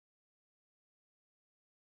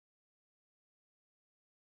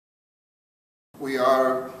We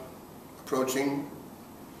are approaching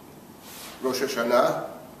Rosh HaShanah,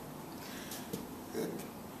 the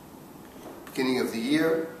beginning of the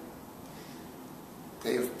year,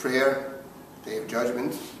 day of prayer, day of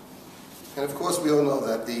judgment. And of course we all know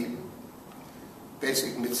that the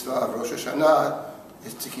basic mitzvah of Rosh HaShanah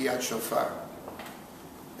is Tikiyat Shofar.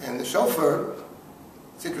 And the shofar,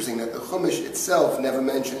 it's interesting that the Chumash itself never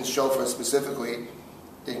mentions shofar specifically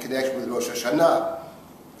in connection with Rosh Hashanah.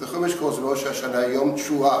 The Chumash calls Rosh Hashanah Yom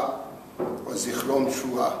Tshuah, or Zichron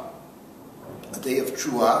Tshuah, a day of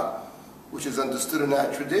Tshuah, which is understood in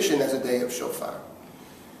our tradition as a day of shofar.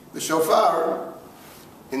 The shofar,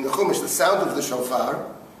 in the Chumash, the sound of the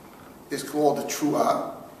shofar is called the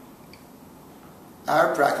Tshuah.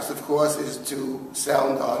 Our practice, of course, is to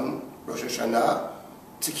sound on Rosh Hashanah,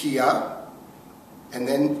 Tikiyah, and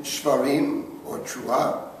then Shvarim, or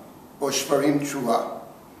Tshuah, or Shvarim Tshuah.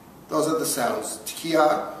 Those are the sounds.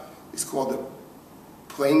 Tikiyah is called the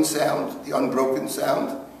plain sound, the unbroken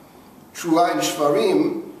sound. Tshuah and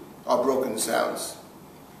Shvarim are broken sounds.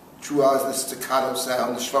 Tshuah is the staccato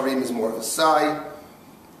sound. The Shvarim is more of a sigh.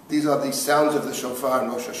 These are the sounds of the shofar in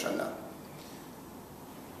Rosh Hashanah.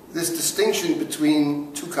 This distinction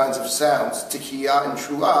between two kinds of sounds, Tikiyah and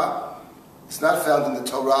Tshuah, is not found in the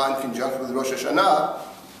Torah in conjunction with Rosh Hashanah,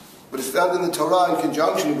 but is found in the Torah in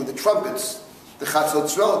conjunction with the trumpets, the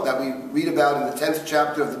Chatzotzrot that we read about in the 10th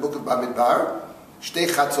chapter of the book of Bamidbar, Shtei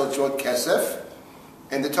Chatzotzrot Kesef,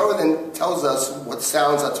 and the Torah then tells us what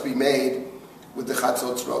sounds are to be made with the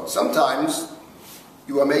Chatzotzrot. Sometimes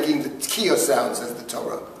you are making the Tikiyah sounds as the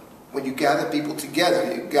Torah. When you gather people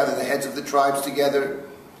together, you gather the heads of the tribes together,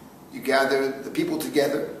 you gather the people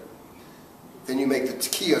together, then you make the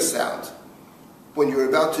Tikiyah sound. When you're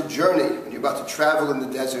about to journey, when you're about to travel in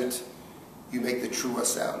the desert, you make the Tshuah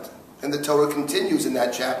sound. And the Torah continues in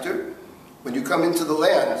that chapter. When you come into the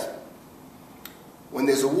land, when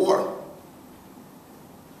there's a war,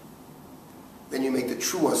 then you make the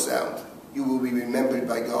Tshuah sound. You will be remembered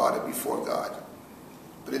by God and before God.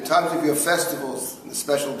 But in times of your festivals and the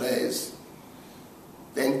special days,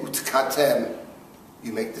 then utkatem,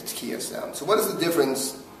 you make the Tikiyah sound. So what is the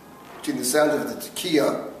difference between the sound of the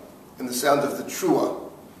Tikiyah and the sound of the Tshuah?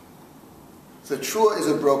 The Tshuah is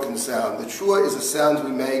a broken sound. The Tshuah is a sound we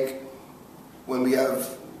make when we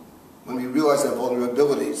realize our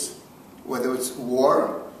vulnerabilities, whether it's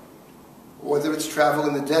war or whether it's travel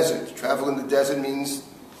in the desert. Travel in the desert means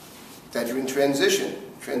that you're in transition.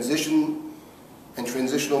 Transition and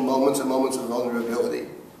transitional moments are moments of vulnerability.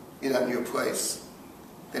 You're not in your place.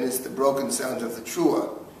 Then it's the broken sound of the Tshuah.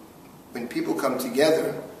 When people come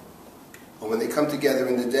together, or when they come together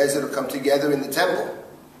in the desert or come together in the temple,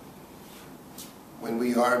 when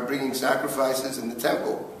we are bringing sacrifices in the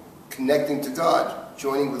temple, connecting to God,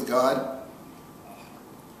 joining with God,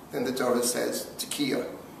 then the Torah says, Tikiyah,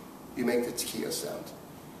 you make the Tikiyah sound.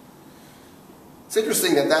 It's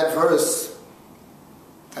interesting that that verse,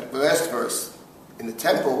 that last verse in the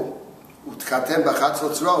temple, Utkatem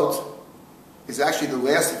b'chatzotzrot, is actually the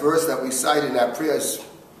last verse that we cite in our prayers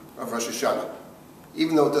of Rosh HaShanah,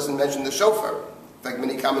 even though it doesn't mention the shofar. In fact,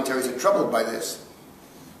 many commentaries are troubled by this.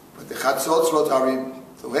 But the Chatzotzrot are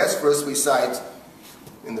the last verse we cite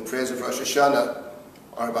in the prayers of Rosh Hashanah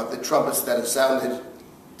are about the trumpets that have sounded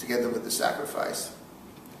together with the sacrifice.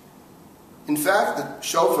 In fact, the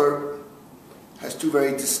shofar has two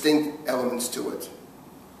very distinct elements to it.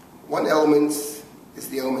 One element is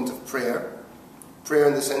the element of prayer. Prayer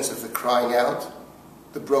in the sense of the crying out,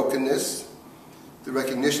 the brokenness, the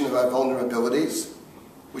recognition of our vulnerabilities,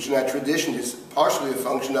 which in our tradition is partially a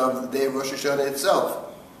function of the day of Rosh Hashanah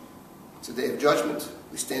itself. It's a day of judgment.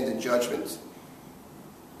 We stand in judgment.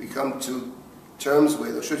 We come to terms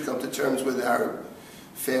with, or should come to terms with, our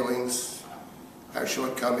failings, our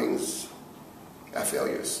shortcomings, our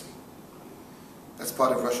failures. That's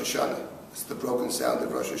part of Rosh Hashanah. It's the broken sound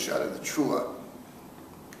of Rosh Hashanah, the Tshuah.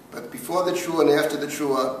 But before the Tshuah and after the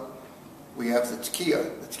Tshuah, we have the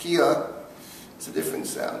Tikiyah. The Tikiyah is a different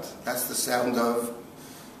sound. That's the sound of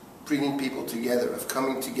bringing people together, of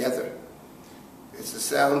coming together. It's a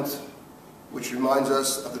sound which reminds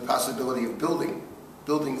us of the possibility of building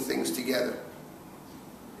things together.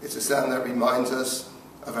 It's a sound that reminds us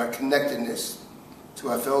of our connectedness to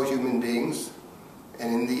our fellow human beings,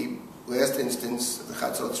 and in the last instance of the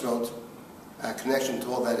Chatzotzrot, our connection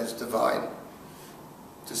to all that is divine,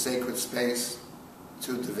 to sacred space,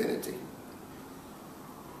 to divinity.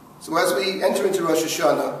 So as we enter into Rosh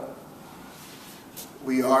Hashanah,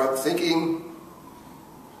 we are thinking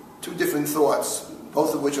two different thoughts,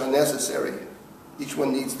 both of which are necessary. Each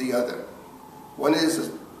one needs the other. One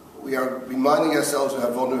is we are reminding ourselves of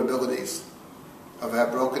our vulnerabilities, of our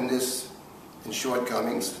brokenness, and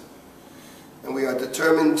shortcomings. And we are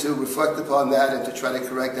determined to reflect upon that and to try to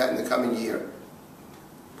correct that in the coming year.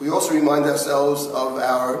 We also remind ourselves of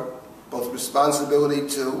our both responsibility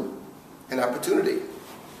to and opportunity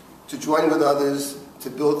to join with others, to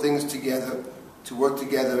build things together, to work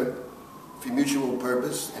together for mutual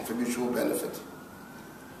purpose and for mutual benefit.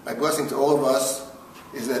 My blessing to all of us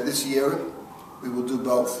is that this year we will do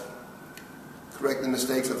both. Correct the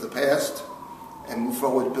mistakes of the past and move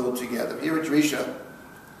forward, build together. Here at Risha,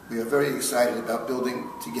 we are very excited about building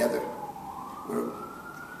together. We're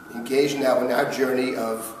engaged now in our journey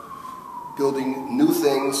of building new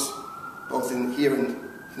things, both here in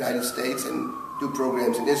the United States and new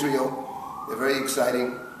programs in Israel. They're very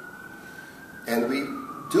exciting. And we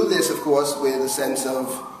do this, of course, with a sense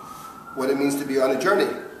of what it means to be on a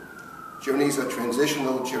journey. Journeys are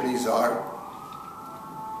transitional. Journeys are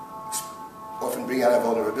often bring out our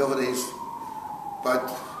vulnerabilities.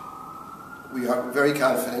 But we are very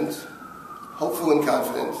confident, hopeful and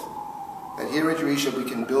confident, that here at Risha we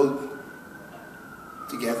can build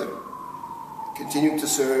together, continue to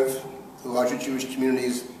serve the larger Jewish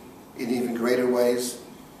communities in even greater ways.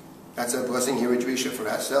 That's our blessing here at Risha for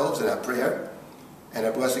ourselves and our prayer, and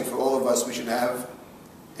our blessing for all of us. We should have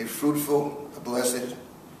a fruitful, a blessed,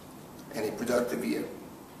 and a productive year.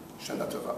 Shana Tova.